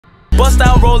bust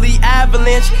down, roll the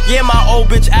avalanche. Yeah, my old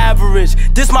bitch average.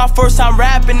 This my first time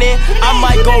rapping it. I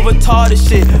might go retarded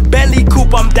shit. Bentley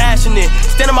coupe, I'm dashing it.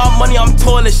 Standing my money, I'm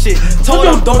toilet shit. Told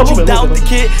them, don't you doubt the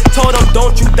kid. Told them,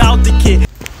 don't you doubt the kid.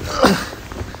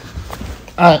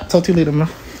 Alright, talk to you later, man.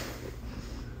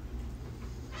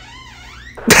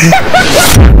 I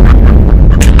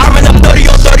run up 30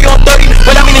 on 30 on 30.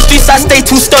 When I'm in the streets, I stay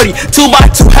too sturdy.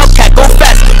 2x2 Hellcat, go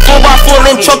fast. 4x4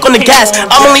 and truck on the gas.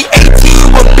 I'm only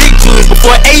 18 with big jeans.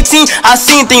 Before 18, I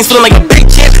seen things feeling like a big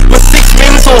champ with 6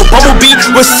 rings or a bumblebee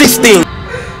with 16.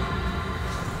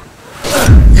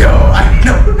 Yo, I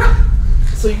know.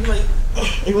 So you like,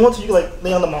 if you want to, you can like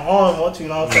lay under my arm, want to, you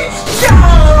know what I'm saying? Yo!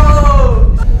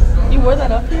 You wore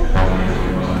that up here?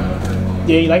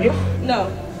 Yeah, you like it? No.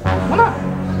 Why not?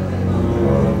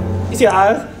 You see the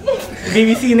eyes?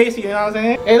 BBC Nation, you know what I'm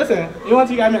saying? Hey, listen, you want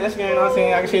to, you got me on Instagram, you know what I'm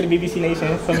saying? I can share the BBC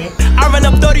Nation for me. I run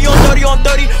up 30 on 30 on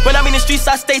 30. When I'm in the streets,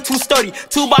 I stay too sturdy.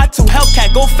 2x2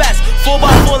 Hellcat, go fast.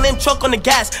 4x4 and truck on the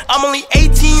gas. I'm only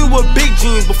 18 with big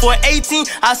jeans. Before 18,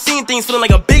 I seen things feeling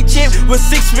like a big champ with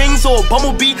 6 rings or a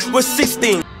bumblebee with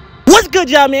 16. What's good,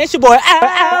 y'all, man? It's your boy,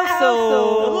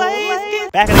 So let's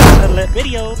get back in another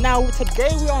video. Now,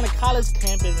 today we're on a college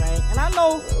campus, right? And I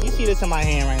know you see this in my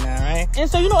hand right now, right? And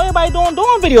so, you know, everybody doing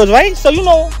videos, right? So, you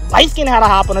know, light skin had to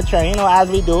hop on a train, you know, as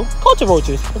we do. Culture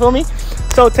vultures, you feel me?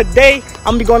 So, today, I'm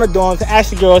gonna be going to dorms to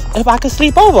ask the girls if I could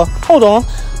sleep over. Hold on.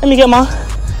 Let me get my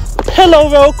pillow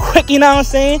real quick, you know what I'm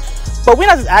saying? But we're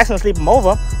not just asking to sleep them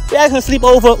over. We're asking to sleep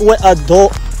over with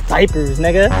adult diapers,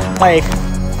 nigga. Like,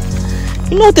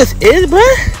 you know what this is,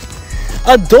 bruh?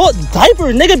 Adult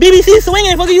diapers, nigga. BBC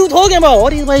swinging. What are you talking about? All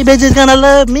these white bitches gonna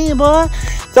love me, boy.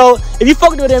 So if you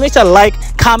fucking with it, make sure to like,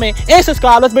 comment, and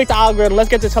subscribe. Let's break the algorithm. Let's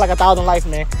get this to like 1,000 likes,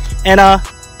 man. And I'm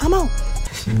out.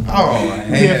 Oh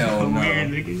hell no!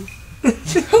 You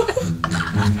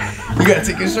gotta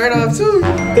take your shirt off too.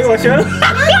 Take my shirt off?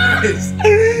 Yes.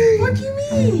 What do you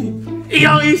mean?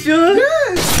 Yo, you sure?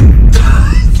 Yes.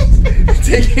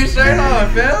 Take your shirt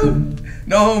off, fam.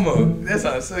 No homo. That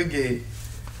sounds so gay.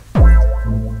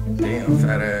 Damn,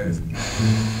 fat ass.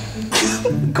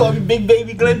 Call me Big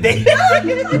Baby Glendale.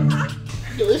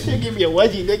 Yo, this shit give me a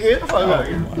wedgie, nigga. Oh my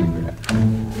God.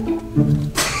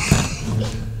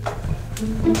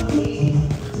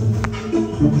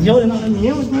 Yo, they're not letting me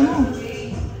in. What's going on?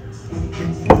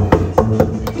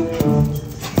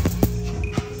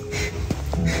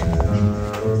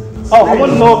 Oh, I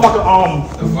want to know if I could,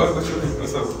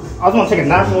 What's up? I was gonna take a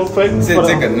nap real quick. You said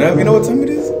take a nap? You know what time it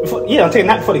is? Yeah, I'm taking a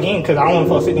nap before the game because I don't want to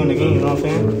fall asleep during the game, you know what I'm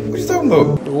saying? What you talking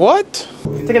about? What?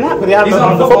 Take a nap because they have the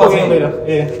football game later.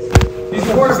 Yeah. He's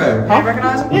the quarterback. Huh? You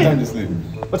recognize him? Yeah. What time you sleep?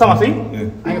 What time I sleep? Yeah. I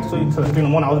ain't get to sleep until 3 in the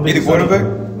morning. I was busy. He the quarterback?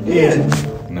 Yeah.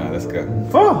 Nah, that's good.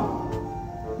 For?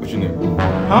 What's your name?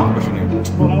 Huh? What's your name? Well,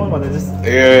 don't worry about it. Just...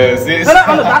 Yeah, see? No,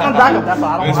 I'm the backup, that's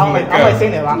why. I don't like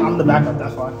saying it. I'm the backup,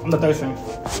 that's why. I'm the third string.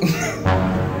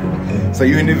 So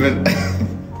you ain't even...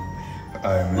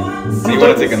 Alright, man. So you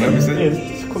wanna take a nap, you said? Yeah,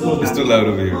 it's quick little It's too loud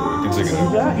over here, bro. You can take a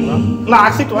nap. Yeah, you know. Nah,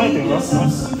 I sleep through anything, bro. I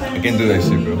can't do that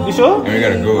shit, bro. You sure? And we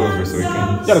got a girl over so we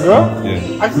can. You got a girl?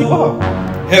 Yeah. I can sleep with her.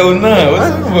 Hell nah, what's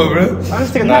up, bro? I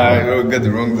just take a Nah, nap. bro, got the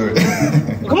wrong door.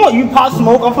 Come on, you pop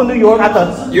smoke. I'm from New York.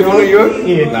 You from New York?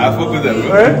 Yeah. Nah, I fuck with that, bro.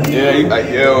 Word? Yeah,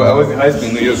 I was in high school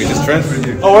in New York. I just transferred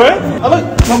here. Oh, word? Oh, look,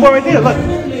 my boy right there. Look,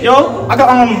 yo, I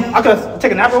could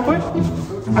take a nap real quick. I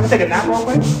can take a nap real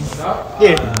quick.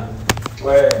 Yeah.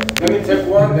 Wait, let me take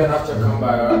one, then after come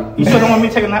back, alright? You sure don't want me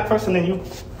to take a nap first and then you?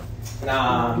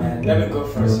 Nah, man, let me go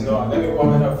first, you know, let me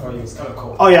warm it up for you, it's kinda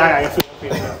cold. Oh, yeah, I feel.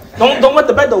 Don't wet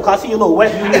the bed though, cause I see you a little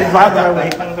wet. You need to drive that way. You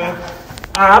know what I'm saying?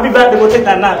 I'll be back to go take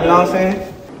that nap. You know what I'm saying?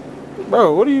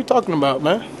 Bro, what are you talking about,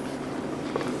 man?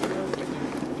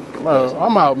 Bro,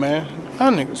 I'm out, man.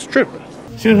 That nigga's tripping.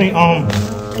 Excuse me.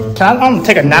 Can I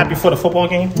take a nap before the football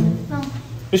game? No.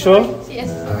 You sure? Yes,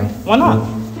 sorry. Why not?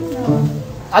 No.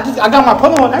 I got my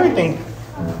pillow and everything.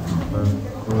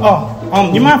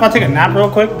 Oh, you mind if I take a nap real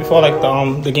quick before like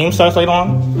the game starts later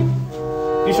on?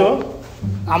 You sure?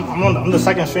 I'm the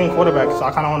second string quarterback, so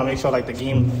I kind of want to make sure like the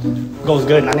game goes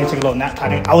good, and I need to take a little nap.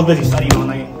 I was busy studying all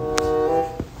night.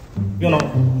 You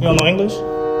don't know English?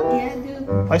 Yeah, I do.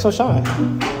 Why you so shy?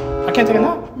 I can't take a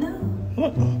nap. No.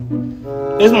 What?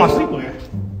 This is my sleepwear.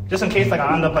 Just in case like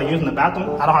I end up like using the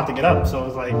bathroom, I don't have to get up. So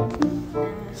it's like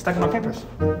stuck in my papers.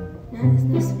 No, it's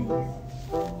no space.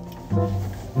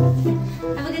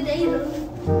 Have a good day, though.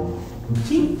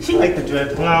 She like the drip,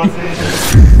 you know what I'm saying?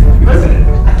 Listen,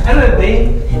 at the end of the day,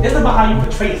 it's about how you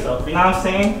portray yourself, you know what I'm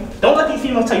saying? Don't let these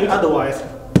females tell you otherwise.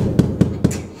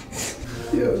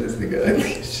 Yo, this nigga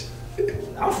ugly as shit.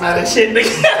 I'm fat as shit, nigga.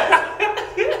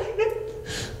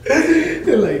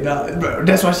 They're like, nah, bro.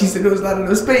 That's why she said there was not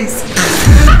enough space.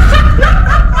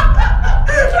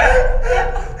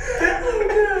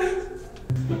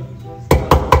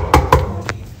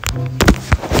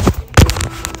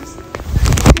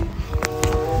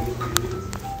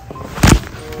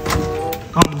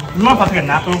 You mind if I take a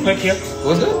nap real quick here?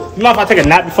 What's that? You mind if I take a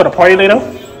nap before the party later?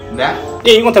 Nap?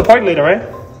 Yeah, you going to the party later, right?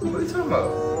 What are you talking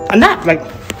about? A nap, like,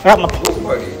 I got my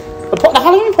Party? the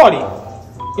Halloween party.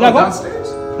 You not going? Downstairs?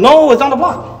 No, it's on the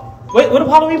block. Wait, where the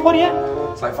Halloween party at?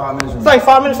 It's like 5 minutes from It's like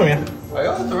 5 minutes from here. Are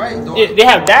y'all at the right door? Yeah, they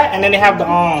have that, and then they have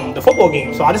the football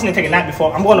game. So I just need to take a nap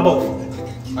before. I'm going to both.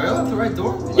 Are y'all at the right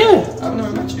door? Like, Yeah. I've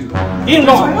never met you. You didn't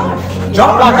know.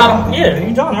 John, right? Yeah,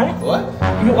 you John, right? What?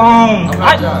 You I'm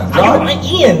not John. John? I'm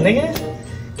Ian, nigga.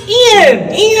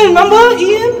 Ian, remember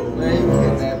Ian? Man, you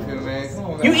kidnapped him, man. Come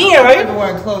on, man. You Ian, right? I'm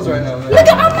wearing clothes right now, man.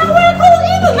 Nigga, I'm not wearing clothes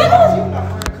either, nigga. You're not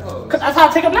wearing clothes. Cause that's how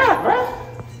I take a nap, bro.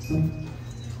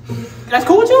 That's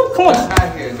cool with you? Come on.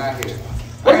 Not here, not here.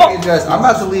 What I about- gotta get dressed. I'm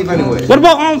about to leave anyway. What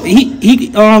about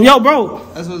yo, bro?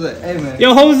 That's what's up. Hey, man.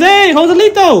 Yo,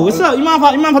 Joselito, what's up? You mind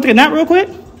if I take a nap real quick?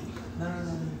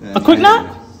 Yeah, A quick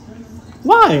nap?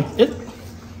 Why?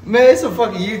 Man, it's some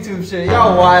fucking YouTube shit.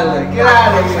 Y'all wildin'. Get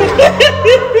out of here.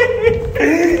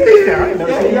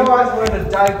 Yeah, y'all always wearing a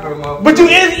diaper, motherfucker. But you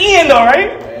is Ian though,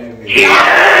 right?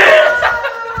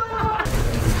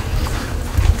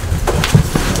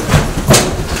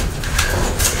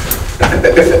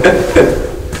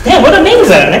 Damn, what the names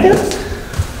at, nigga?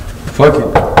 Fuck it.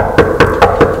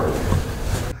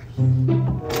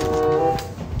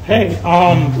 Hey,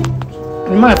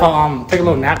 you mind if I take a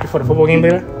little nap before the football game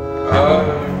later?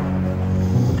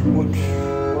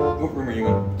 What room are you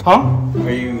in? Huh?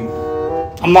 Are you?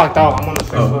 I'm locked out. I'm on the 6th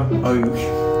floor. Oh, you?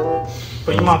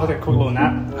 But you mind if I take a quick little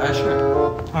nap?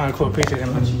 Sure. Alright, cool. Appreciate it,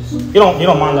 man. You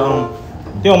don't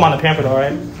mind the pamper though,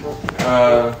 right?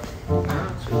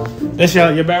 This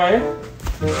your bed right here?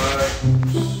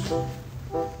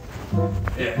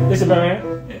 Yeah. This your bed right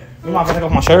here? Yeah. You mind if I take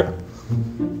off my shirt?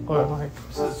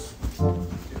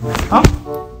 Huh?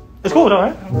 It's cool though,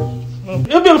 right?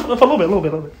 It'll be for a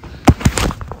little bit.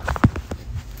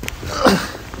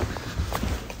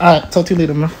 Alright, talk to you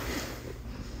later, man.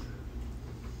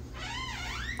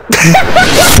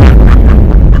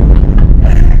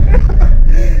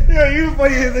 Yo, you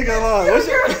funny as nigga alive. What's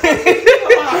your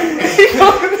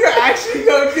You're actually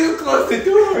going too close to the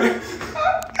door.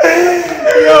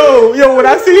 Yo, when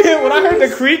I heard the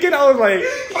creaking, I was like,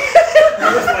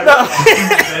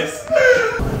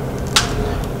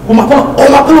 oh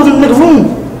my pillow's in the nigga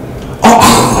room.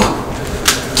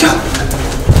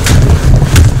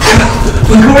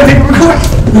 Record.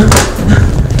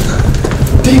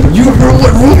 Damn, you remember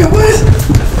what room it was?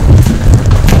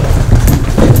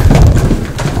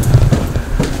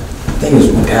 I think it was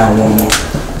down one more.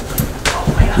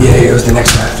 Yeah, it was the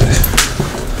next one after this.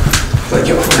 Like,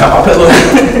 yo, I forgot my pillow.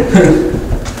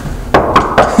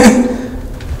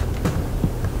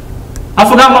 I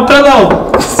forgot my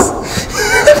pillow.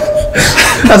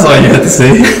 That's all you had to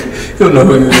say. You don't know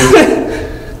who you is.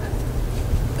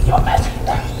 Yo, imagine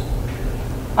that.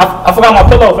 I forgot my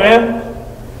pillow, fam.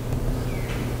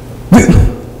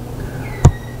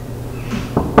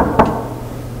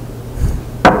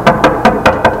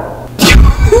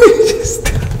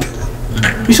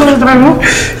 You sure that's the right room?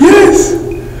 Yes,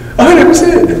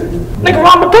 100%. Nigga,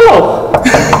 rob my pillow.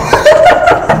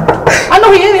 I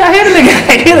know he in it. I hear the nigga.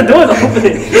 I hear the doors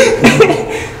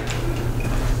open.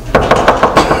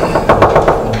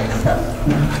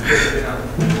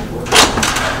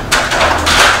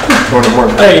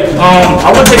 Hey,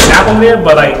 I would take a nap over there,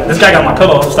 but like this guy got my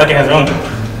pillow stuck in his room.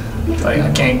 Like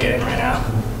I can't get it right now.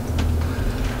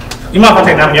 You mind if I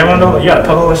take a nap in your room though? You got a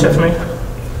pillow and shit for me?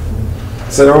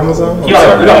 Say that one more time? You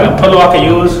got a pillow I can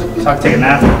use so I can take a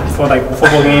nap before like the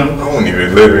football game. I don't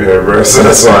even live in here, bro. So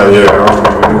that's why, yeah, I don't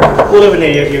even know. Who live in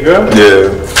there? Your girl?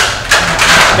 Yeah.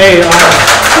 Hey,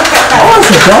 Oh,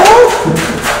 it's a dog?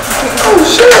 Oh,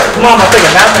 shit. Mom, I take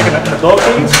a nap like in the dog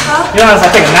cage. You know, I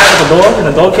take a nap with the dog in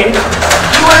the dog cage.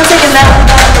 You want to take a nap in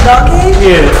the dog cage?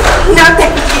 Yeah. No,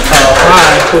 thank you.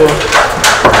 Alright, cool.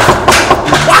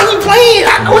 Why you playing?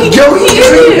 I know he Yo, you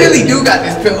really do got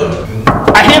this pillow.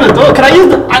 I hear the door. Can I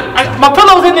use the? My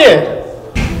pillow's in there.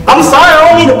 I'm sorry, I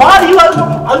don't mean to bother you. I just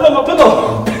want my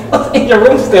pillow. In your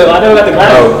room still. I never got the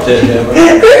grab. Oh, shit, yeah, bro.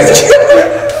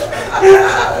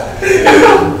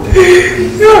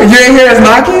 You ain't hear us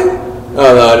knocking?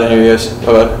 Oh, no, I didn't hear you guys.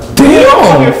 Oh,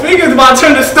 Damn! Your fingers about to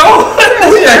turn to stone.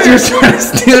 We actually was trying to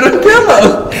steal the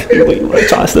pillow. Wait, you want to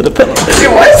try to steal the pillow? It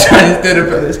was trying to steal the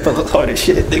pillow. This pillow's hard as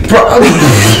shit, nigga. Bro.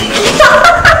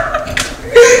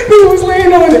 He was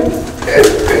laying on it.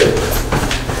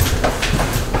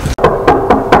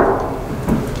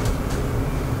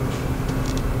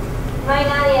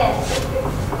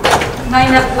 Hey,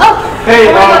 I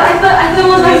thought it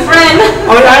was my friend.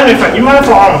 oh yeah, I'm your friend. You mind if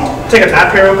I take a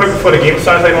nap here real quick before the game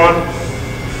starts later on?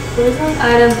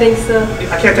 I don't think so.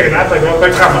 I can't take a nap like real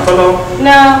quick. I got my pillow.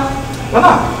 No. Why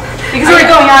not? Because we're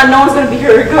going out, no one's gonna be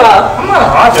here. Go out. I'm not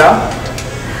a hot job.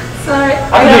 Sorry.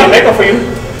 I can do your makeup for you.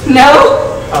 No?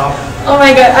 Oh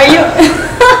my god, are you?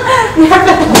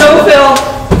 No, Phil.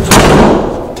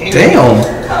 Damn.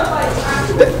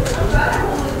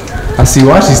 I see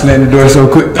why she slammed the door so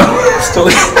quick though.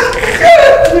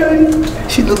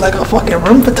 She look like a fucking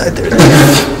room protector.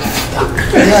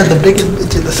 Yeah, the biggest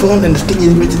bitch in the saloon and the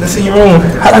skinniest bitch in the same room.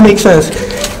 How that make sense?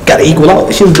 Gotta equal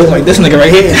out. She was built like this nigga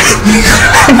right here.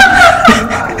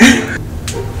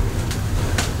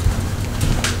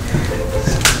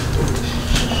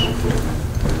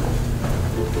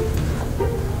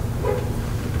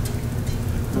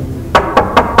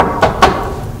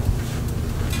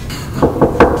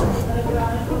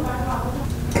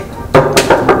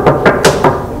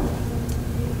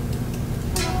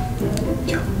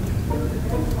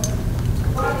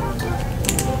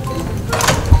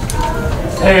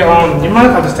 Hey, you mind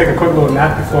if I just take a quick little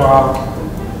nap before I'm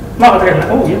not gonna take a nap.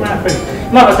 Oh, you mind if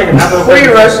I'm not gonna take a nap real What quick? are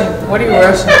you rushing? What are you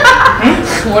rushing?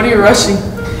 What are you rushing?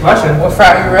 Rushing? What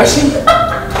frat are you rushing?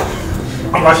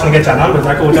 I'm rushing to get y'all numbers.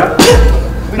 That cool with y'all?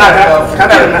 We Nah, gotta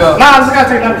go. I just gotta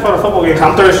take a nap before the football game.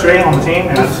 I'm third string on the team.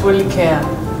 And Well, you can't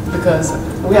because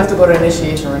we have to go to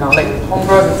initiation right now. Like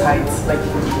homegirls are tights. Like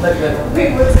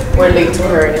we're late to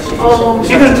her initiation.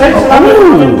 she can take some of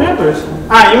the papers.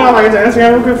 Alright, you want to get to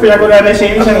Instagram real quick before y'all go to that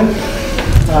initiation?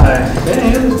 Alright.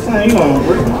 Damn, you gonna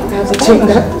work. I have to check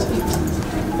that.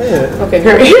 Yeah. Okay,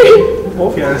 great.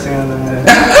 Both y'all saying that.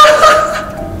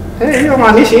 Hey, you know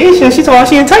my initiation. She told me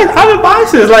she in tight. I'm in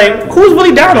boxes. Like, who's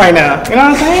really down right now? You know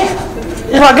what I'm saying?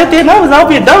 If I get their numbers, I'll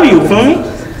be a W. Feel me?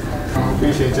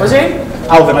 Appreciate you. What's your name?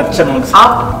 I was gonna chill on this.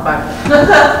 Bye.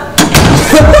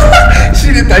 She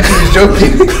didn't think she was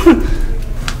joking.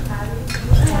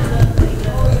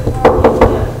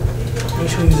 Make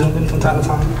sure you zoom in from time to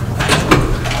time.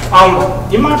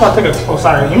 You mind if I take a? Oh,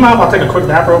 sorry. You mind if I take a quick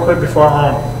nap real quick before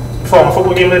our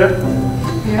football game later?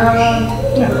 Yeah,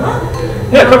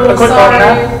 quick nap.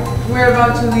 We're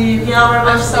about to leave. Yeah,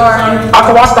 I'm sorry. I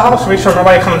can watch the house, make sure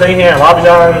nobody comes in here and robs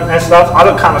y'all and stuff. I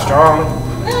look kind of strong.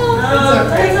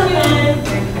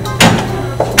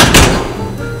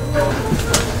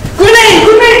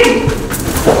 Grenade!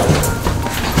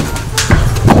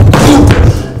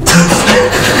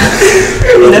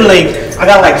 And then like, I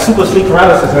got like super sleep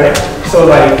paralysis, right? So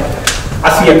like, I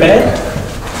see a bed.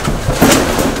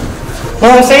 You know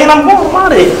what I'm saying? I'm going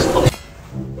about it.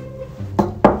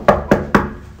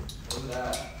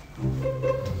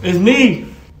 It's me.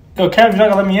 Yo, Kev, you not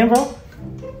gonna let me in, bro?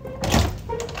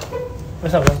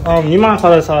 What's up, bro? You mind if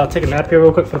I just take a nap here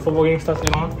real quick for the football game stuff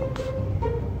going on?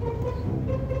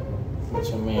 What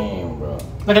you mean, bro?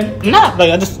 Like a nap,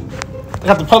 like I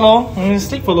got the pillow and just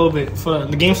sleep for a little bit. For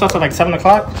the game starts at like 7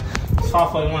 o'clock. It's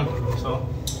 5:41, so.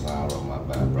 Nah, bro, my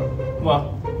bad, bro.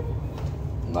 What?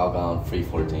 Log on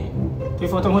 314.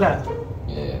 3:14, who that?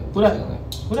 Yeah. Who that? Chilling.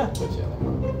 Who that? We're chilling,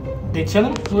 bro. They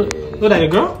chilling? Yeah. Who that, your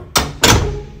girl?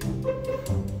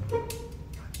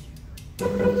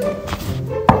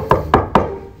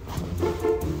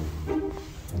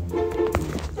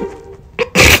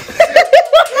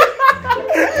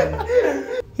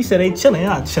 He said they chilling,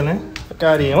 not chilling. Fuck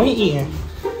out of here. What you eating?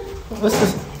 What's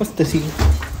this? What's this eating?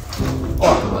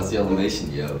 Oh, what's the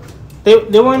elevation, yo?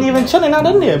 They weren't even chilling out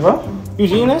in there, bro. You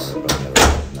eating this?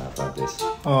 Not about this.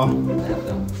 Oh. Have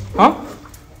them. Huh?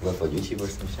 Look for YouTube or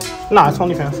some shit. Nah, it's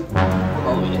OnlyFans.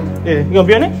 Oh, yeah. Yeah, you gonna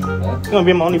be on it? Huh? You gonna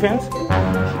be on my OnlyFans? Shit, it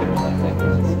was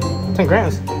like 10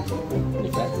 grand.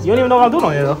 OnlyFans. You don't even know what I'm doing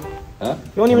on there, though. Huh?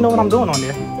 You don't even know what I'm doing on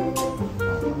there.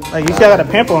 Like, you see I got a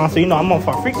pamper on, so you know I'm on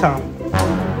for freak time.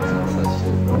 Such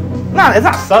shit, bro. Nah, it's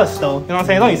not sus, though. You know what I'm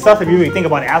saying? It's only sus if you really think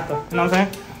about it after. You know what I'm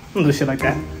saying? I don't do shit like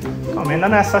that. Come on, man.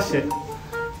 None of that sus shit.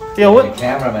 Yo, what? The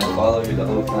cameraman followed you the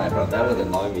whole time, bro. That would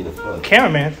annoy me the fuck.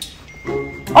 Cameraman.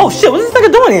 Oh, shit. What's this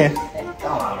nigga doing here?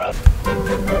 Come on, bro.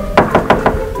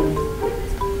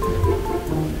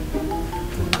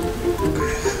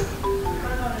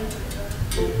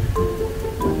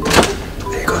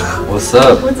 What's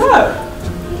up? What's up?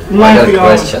 You mind I got if a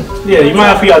question. Yeah, you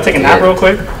mind if y'all take a nap Yeah. real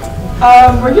quick?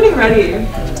 We're getting ready.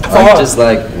 Oh, Just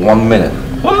like 1 minute.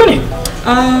 1 minute.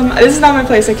 This is not my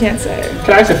place. I can't say.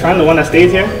 Can I ask your friend, the one that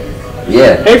stays here?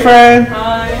 Yeah. Hey, friend.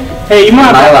 Hi. Hey, you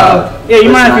mind? Not allowed. Yeah, you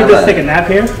It's mind if not you just allowed. take a nap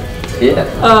here? Yeah.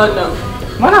 No.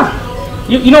 Why not?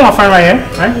 You know my friend right here,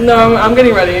 right? No, I'm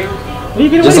getting ready. What are you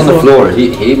getting Just ready on the for? floor.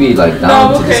 He be like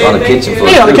down to just on the kitchen floor.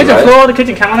 Yeah, on the too, kitchen right? floor, the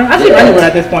kitchen counter. I sleep anywhere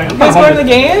at this point. I'm You guys not going to the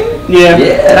hungry. game? Yeah.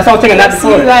 Yeah. That's why I'm taking a nap See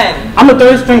before. you then. I'm a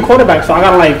third string quarterback, so I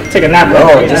gotta like take a nap.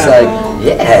 Bro, just like,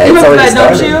 yeah, You it's have a already bed,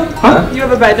 don't started. you? Huh? You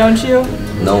have a bed, don't you?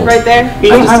 No. Right there. He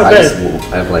don't have a bed.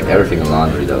 I have like everything in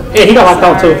laundry though. Yeah, he got locked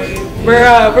out too. We're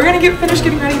gonna finish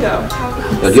getting ready though.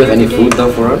 Yo, do you have any food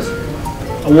though for us?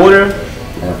 Water.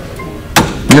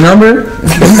 Your number?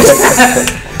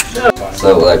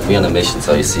 So like we on a mission,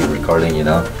 so you see recording, you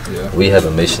know? Yeah. We have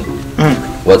a mission.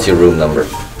 What's your room number?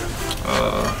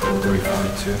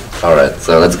 342. Alright,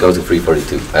 so let's go to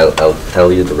 342. I'll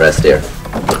tell you the rest there.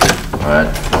 Alright,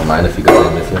 don't mind if you go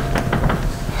in with you.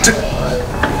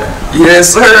 Yes,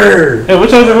 sir. Hey,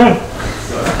 which one's your room?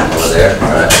 Over there,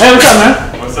 alright. Hey, what's up, man?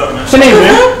 What's up, man? What's your name,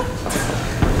 man?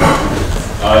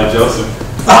 Joseph.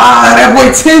 Ah, that boy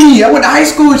Timmy. I went to high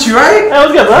school with you, right? Hey, what's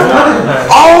good, bro?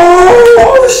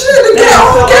 Oh shit! Get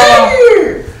out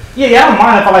here. Yeah, I don't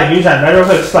mind if I like use that better,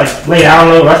 but just like lay down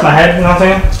a little, rest my head, you know what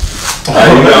I'm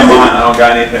saying? You got mine. I don't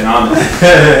got anything on it.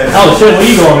 Oh shit, where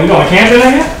you going? You going camping,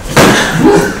 nigga?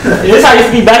 This how I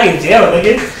used to be back in jail,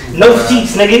 nigga. No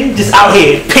sheets, nigga. Just out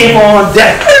here, pimp on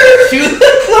deck. You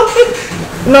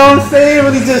know what I'm saying?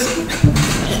 Really just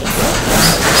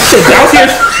shit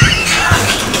downstairs.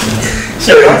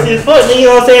 Shit downstairs foot, nigga. You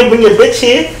know what I'm saying? Bring your bitch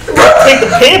here. Take the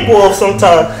pimp off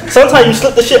sometimes. Sometimes you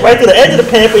slip the shit right through the edge of the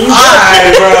pimp and you.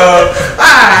 Alright, bro.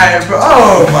 Alright, bro.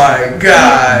 Oh my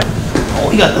god.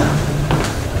 Oh, you got the.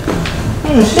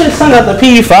 Shit, son got the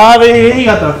P5 in here. He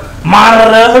got the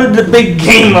monitor, the big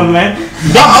gamer, man.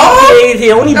 Big PAs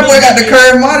here. Only That big boy got the PAs.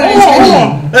 curved monitor. Hold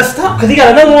on. Let's stop, cause he got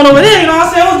another one over there. You know what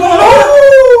I'm saying? What's going on?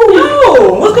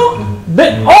 Yo, what's going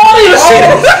on? All your shit.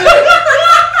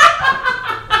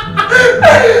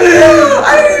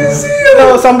 I didn't see him.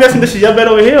 No, so I'm guessing this is your bed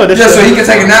over here, or this? Just so is- he can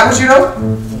take a nap with you though?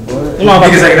 You know, if he I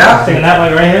can take a nap? Take a nap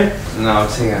like right here. No, I'm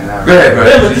taking it now. Go ahead, bro.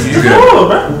 Yeah, but He's just good.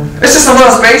 hold on, bro. It's just a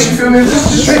little space, you feel me?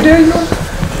 Just right there, you know?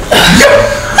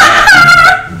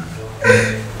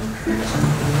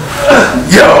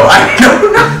 Yo, I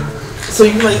don't know. So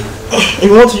you like, if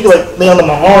you want to, you can like lay under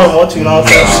my arm, want to, you know what I'm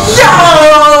saying?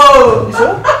 Yo! You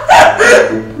sure?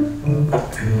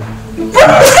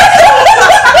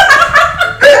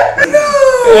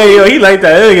 Hey, yo, he like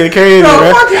that. It'll get crazy, No,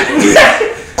 bro. fuck it.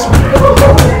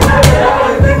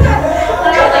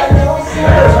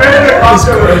 He's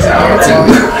crazy out too.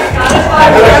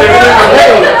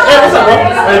 Hey, what's up, bro?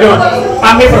 How you doing?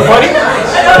 I'm here for the party.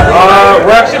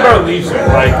 We're actually about to leave soon.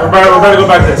 Like, we're about to go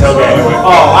back to the tailgate anyway.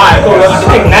 Oh, alright, cool. Let's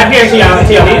take a nap here until y'all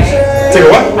leave. Take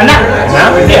a what? A nap.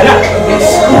 Nap? Yeah, nap.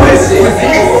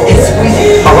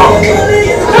 How long?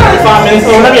 5 minutes,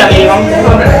 or whatever y'all need.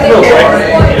 Real quick.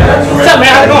 What's up, man?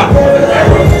 How's it going?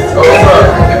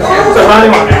 What's up, how's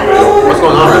it going? What's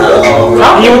going on right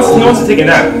now? He wants to take a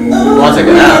nap. You want to take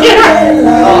a nap? Yeah, nap.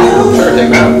 Sure, take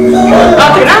a nap.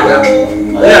 I'll take a nap.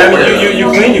 Yeah, I mean, you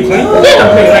clean? Yeah,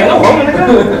 I'm taking like no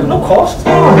problem. No cost.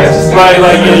 Like,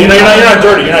 you're not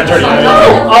dirty. You're not dirty.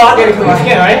 Oh, I get it from my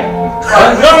skin, right?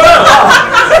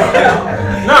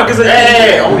 No, because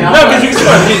you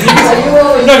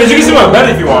can see my bed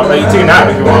if you want. Like, you take a nap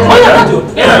if you want. Oh, yeah, I do.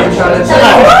 Yeah.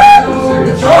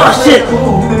 Oh, shit. Hey,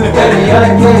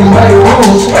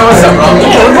 what's up, bro?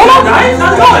 Yeah, what's going on, guys?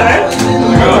 How's it going, man?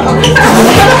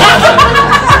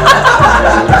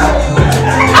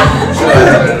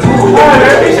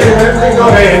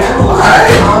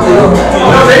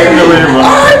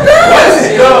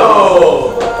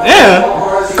 Yeah.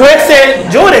 Greg said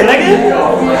Jordan, nigga.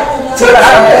 So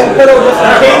I put over just in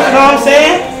case, you know what I'm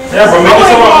saying? Yeah, bro, make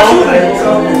yourself at home. Do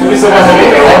yourself at home.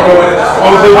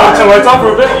 Hopefully, watch the lights off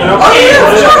for a bit, you know? Oh yeah,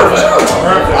 for sure.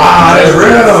 Ah, that's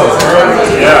real.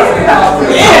 Yeah.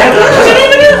 Yeah. What's your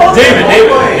name again? David.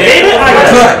 David?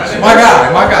 Clutch. My guy,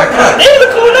 Clutch. David's a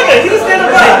cool nigga. He just stand up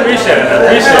I right. appreciate it. I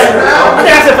I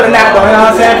think I said for the nap though, you know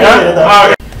what I'm saying?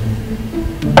 Yeah?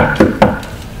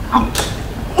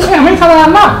 Damn, I ain't telling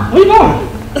I'm not. Where you going?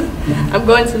 I'm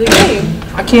going to the game.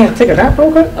 I can't take a nap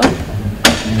real quick. Oh.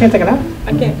 Can't take a nap.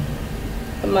 I can't.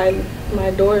 My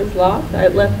door is locked. I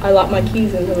locked my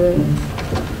keys in the room.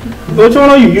 What you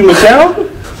want on you? You Michelle?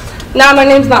 Nah, my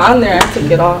name's not on there. I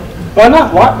took it off. Why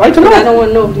not? Why you took it I off? don't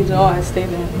want nobody to know I stay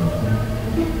there.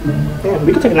 Yeah,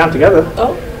 we can take a nap together.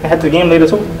 Oh, I head to the game later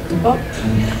too. oh.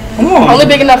 Come on. Only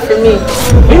big enough for me.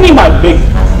 What do you mean by big?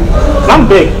 I'm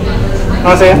big. You know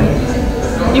what I'm saying?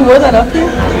 You wore that up here?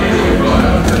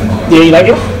 Yeah, you like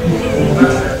it?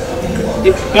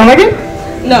 You don't like it?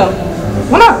 No.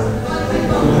 Why not?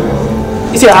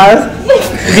 You see the eyes?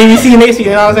 BBC Nation,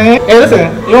 you know what I'm saying? Hey, listen,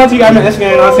 you want to got me on Instagram,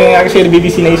 you know what I'm saying? I can share the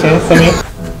BBC Nation for me.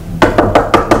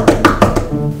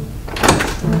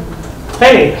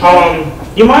 Hey,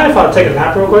 you mind if I take a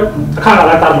nap real quick? I kind of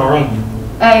left out of my room.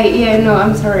 Yeah, no,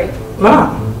 I'm sorry.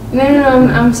 Nah. No,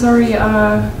 I'm sorry.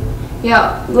 Yeah,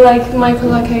 like my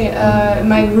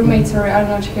roommates are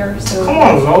not here, so. Come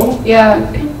on, Zoe.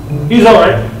 Yeah. You Zoe,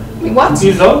 right? What?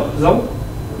 You Zoe? Zoe?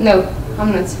 No,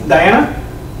 I'm not. Diana?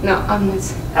 No, I'm not.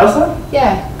 Elsa?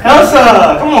 Yeah.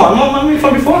 Elsa! Come on, you don't remember me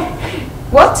from before?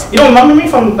 What? You don't remember me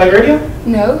from like radio?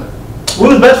 No. We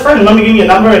was best friends. Remember giving me a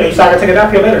number and you started to take a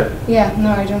nap here later? Yeah, no,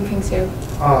 I don't think so.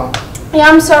 Oh. Yeah,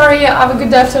 I'm sorry. Have a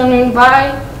good afternoon.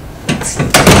 Bye. What's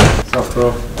up,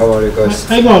 bro? How are you guys?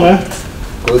 How you going, man?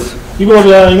 Good. You going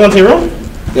to your room?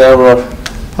 Yeah, bro.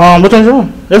 Which one's your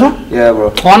room? This one? Yeah,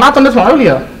 bro. Oh, I knocked on this one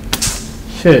earlier.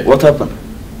 Shit. What happened?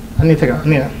 I need to take a,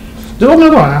 just open the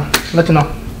door now. Let you know.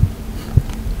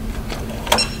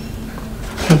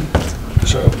 For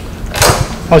sure.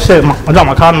 Oh shit, I dropped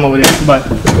my condom over there, but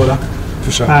let's go down.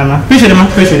 For sure. Alright, man. Appreciate it, man.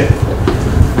 Appreciate it.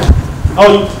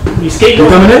 Oh, you skate? You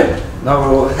coming in? No,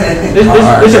 bro. This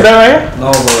your bed right here?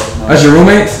 No, bro. No. That's your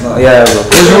roommates? No, yeah, bro.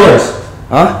 Where's yours?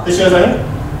 Huh? This yours right here?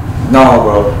 No,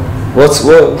 bro. What's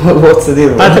the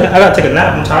deal, bro? I gotta take a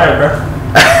nap. I'm tired, bro.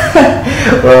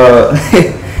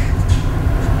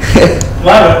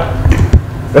 What?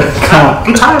 Come on.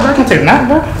 I'm tired, bro. I can take a nap,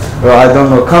 bro. Bro, I don't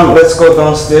know. Come, let's go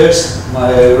downstairs. My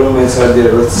roommates are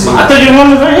there. Let's see. I thought your room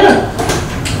was right here.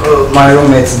 My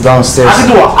roommates downstairs. I can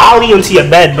do an ollie into your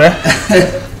bed, bro.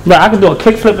 Bro, I can do a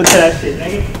kickflip into that shit,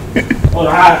 nigga. Hold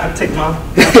on, I take my.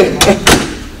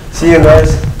 See you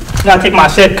guys. I gotta take my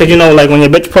shit, cause you know, like when your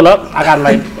bitch pull up, I gotta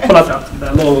like pull up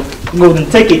the little golden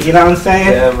ticket. You know what I'm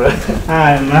saying? Yeah, bro.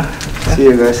 Alright, man. See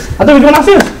you guys. I thought we were going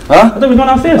downstairs. Huh? I thought we were going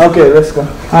downstairs. Okay, let's go.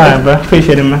 Alright, bro.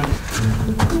 Appreciate it, man.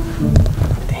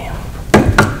 Damn.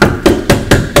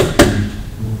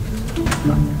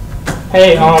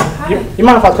 Hey, you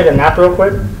mind if I take a nap real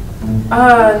quick?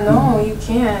 No, you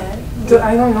can't.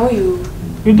 I don't know you.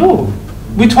 You do.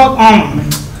 We talked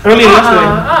earlier yesterday.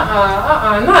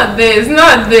 Not this. What?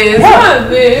 Not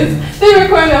this. They're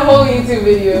recording a whole YouTube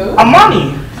video.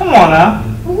 Amani, come on now.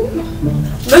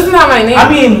 That's not my name. I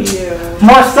mean,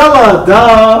 Marcella,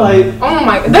 duh. Like, oh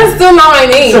my god, that's still not my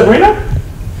name. Sabrina?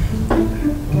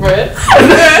 Brett. Is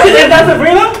that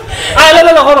Sabrina?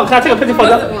 Alright, no, hold on. Can I take a picture for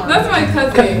that? That's my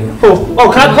cousin.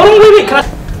 Oh, can I, hold on, wait. Can I?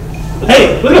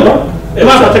 Hey, look at bro. You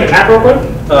mind if I take a nap real quick?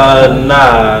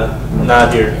 Nah,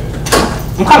 not here.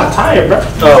 I'm kind of tired, bro.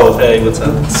 Oh, hey, what's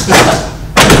up?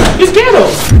 You scared of?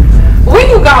 What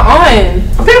you got on?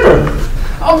 A paper.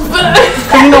 Oh, but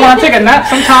you know when I take a nap,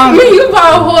 sometimes. Man, you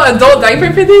bought a whole adult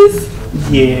diaper for this?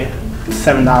 Yeah,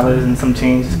 $7 and some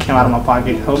change just came out of my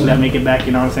pocket. Hopefully I make it back.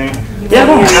 You know what I'm saying? Yeah,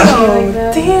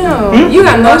 Damn. You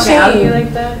got no shame.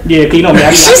 Like that? Yeah, cause you know me.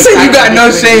 She said you got no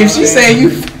shame. She saying you.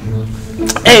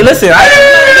 Hey, listen.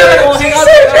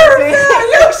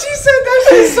 She said that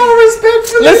shit so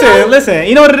respectfully. Listen.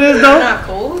 You know what it is though? Not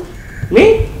cold?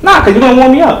 Me? Nah, cause you're gonna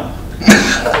warm me up.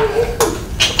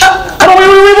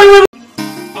 Wait.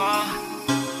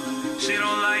 She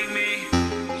don't like me.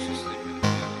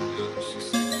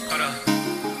 Hold up.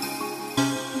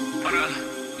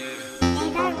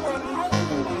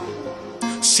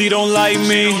 She don't like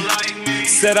me.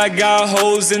 Said I got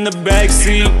hoes in the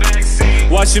backseat.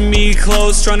 Watching me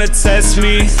close, trying to test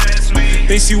me.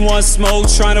 Think she wants smoke,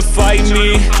 trying to fight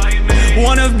me.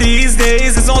 One of these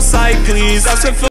days it's on sight, please. I said